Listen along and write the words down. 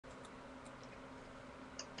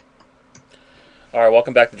All right,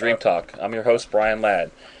 welcome back to Dream Talk. I'm your host, Brian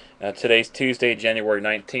Ladd. Today's Tuesday, January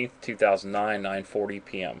 19th, 2009, 9:40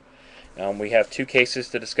 p.m. We have two cases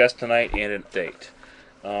to discuss tonight and an update.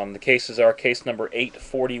 The cases are case number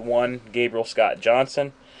 841, Gabriel Scott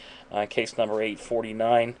Johnson, case number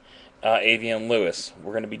 849, Aveion Lewis.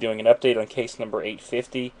 We're going to be doing an update on case number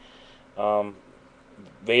 850,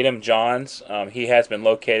 Vadim Johns. He has been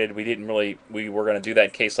located. We were going to do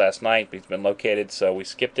that case last night, but he's been located, so we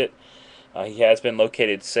skipped it. He has been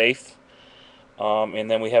located safe. And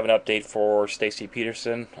then we have an update for Stacey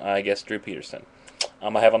Peterson, I guess Drew Peterson.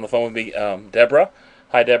 I have on the phone with me Deborah.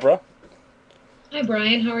 Hi, Deborah. Hi,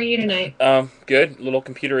 Brian. How are you tonight? Good. Little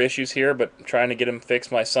computer issues here, but I'm trying to get them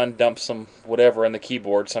fixed. My son dumped some whatever in the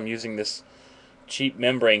keyboard, so I'm using this cheap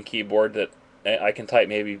membrane keyboard that I can type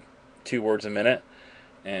maybe 2 words a minute.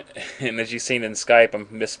 And, and as you've seen in Skype, I'm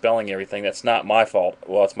misspelling everything. That's not my fault.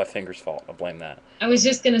 Well, it's my finger's fault. I blame that. I was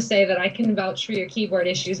just going to say that I can vouch for your keyboard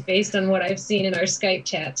issues based on what I've seen in our Skype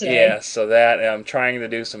chat Yeah, today. so that I'm trying to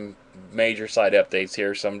do some major site updates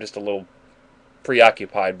here, so I'm just a little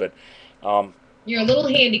preoccupied. But You're a little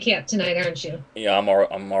handicapped tonight, aren't you? yeah, I'm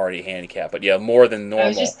already handicapped, but yeah, more than I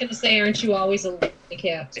was normal. just going to say, aren't you always a little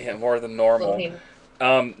handicapped? Yeah, more than A little normal. hand,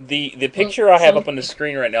 The little picture I have up on the something.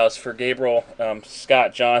 screen right now is for Gabriel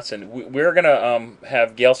Scott Johnson. We're gonna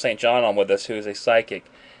have Gail St. John on with us, who is a psychic.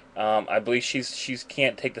 I believe she's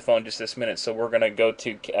can't take the phone just this minute, so we're gonna go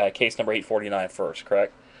to case number 849 first,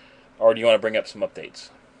 correct? Or do you want to bring up some updates?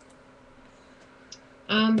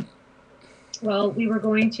 Um, well, we were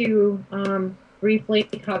going to briefly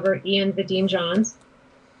cover Ian Vadim Johns,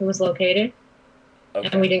 who was located, and we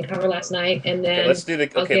Okay. didn't cover last night. And Okay. then I'll give the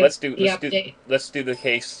update. Let's do the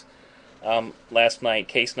case. Last night,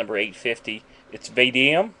 case number 850. It's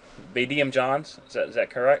Vadim Johns. Is that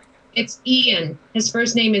correct? It's Ian. His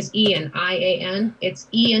first name is Ian, I-A-N. It's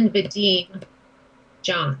Ian Vadim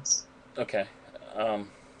Johns. Okay. Um,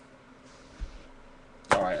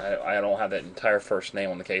 all right. I don't have that entire first name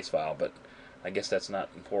on the case file, but I guess that's not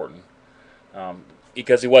important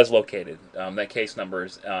because he was located. That case number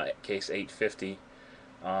is case 850.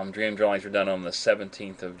 Dream drawings were done on the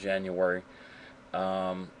 17th of January,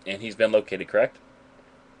 and he's been located, correct?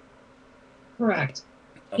 Correct.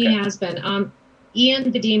 He Okay. has been.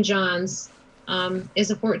 Ian Vadim Johns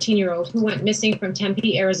is a 14-year-old who went missing from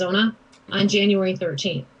Tempe, Arizona on Mm-hmm. January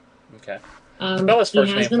 13th. Okay. Spell his He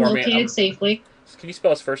first has name been for me. located safely. Can you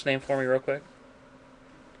spell his first name for me real quick?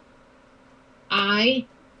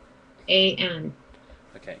 I-A-N.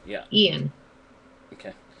 Okay. Yeah. Ian.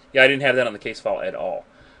 Okay. Yeah, I didn't have that on the case file at all,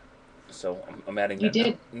 so I'm adding You that now.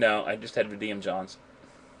 did? No, I just had Vadim Johns.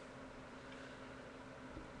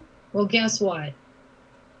 Well, guess what?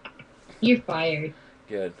 You're fired.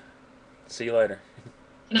 Good. See you later.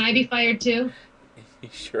 Can I be fired too? You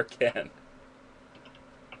sure can.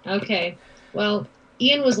 Okay. Well,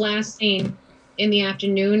 Ian was last seen in the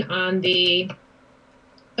afternoon on the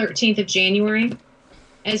 13th of January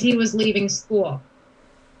as he was leaving school.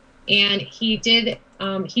 And he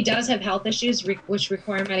does have health issues which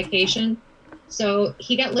require medication. So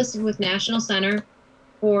he got listed with National Center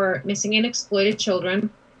for Missing and Exploited Children.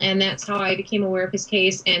 And that's how I became aware of his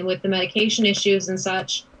case. And with the medication issues and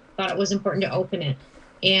such, thought it was important to open it.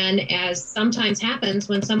 And as sometimes happens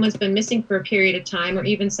when someone's been missing for a period of time or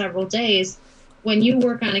even several days, when you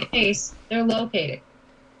work on a case, they're located.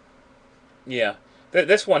 Yeah.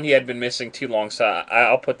 This one he had been missing too long, so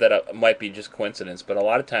I'll put that up. It might be just coincidence, but a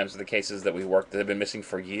lot of times the cases that we work, they've been missing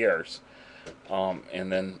for years,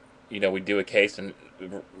 and then we do a case, and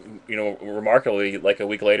remarkably, like a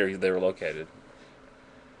week later, they were located.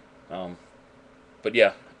 Um, but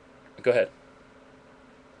yeah, go ahead.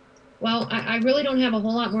 Well, I really don't have a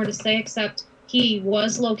whole lot more to say except he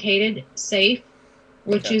was located safe,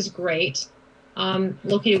 which Okay. is great.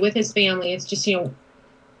 Located with his family. It's just,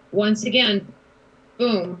 once again,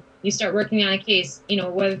 boom, you start working on a case,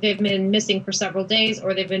 whether they've been missing for several days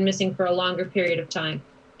or they've been missing for a longer period of time.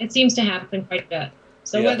 It seems to happen quite a bit.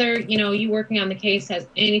 So Yeah. whether, you working on the case has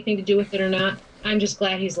anything to do with it or not, I'm just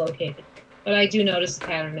glad he's located. But I do notice a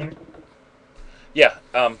pattern there. Yeah.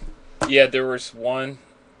 Yeah. There was one,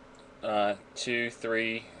 two,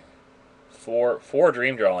 three, four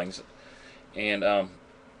dream drawings, and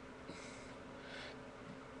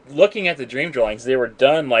looking at the dream drawings, they were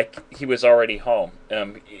done like he was already home.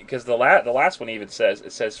 Because the last one even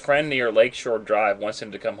says friend near Lakeshore Drive wants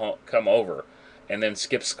him to come over, and then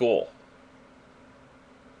skip school.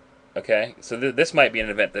 Okay, so this might be an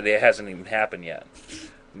event that it hasn't even happened yet.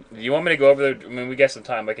 Do you want me to go over the? I mean, we got some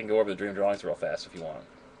time. I can go over the dream drawings real fast if you want.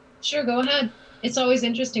 Sure, go ahead. It's always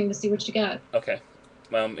interesting to see what you got. Okay.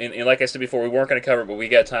 And like I said before, we weren't going to cover it, but we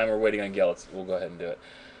got time. We're waiting on Gail. We'll go ahead and do it.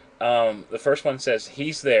 The first one says,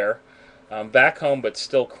 he's there, back home but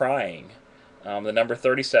still crying. The number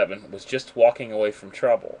 37 was just walking away from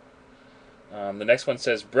trouble. The next one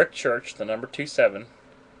says, Brick Church, the number 27,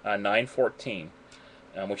 9:14,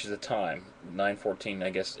 which is a time. 9:14, I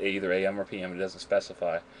guess, either AM or PM. It doesn't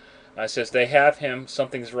specify. It says, they have him,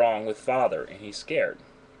 something's wrong with father, and he's scared.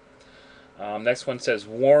 Next one says,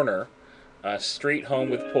 Warner, street home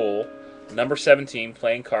with pool, number 17,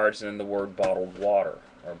 playing cards, and then the word bottled water,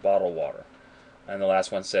 or bottled water. And the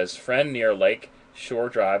last one says, friend near Lake Shore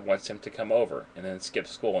Drive wants him to come over, and then skip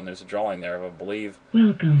school. And there's a drawing there of, I believe,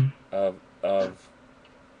 Welcome. Of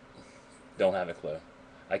don't have a clue.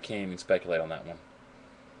 I can't even speculate on that one.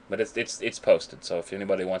 But it's posted, so if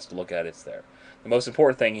anybody wants to look at it, it's there. The most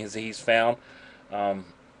important thing is he's found.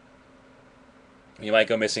 He might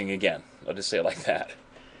go missing again. I'll just say it like that.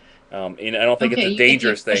 And I don't think it's a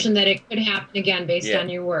dangerous thing. That it could happen again based on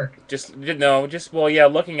your work.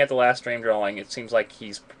 Looking at the last stream drawing, it seems like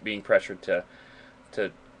he's being pressured to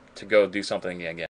go do something again.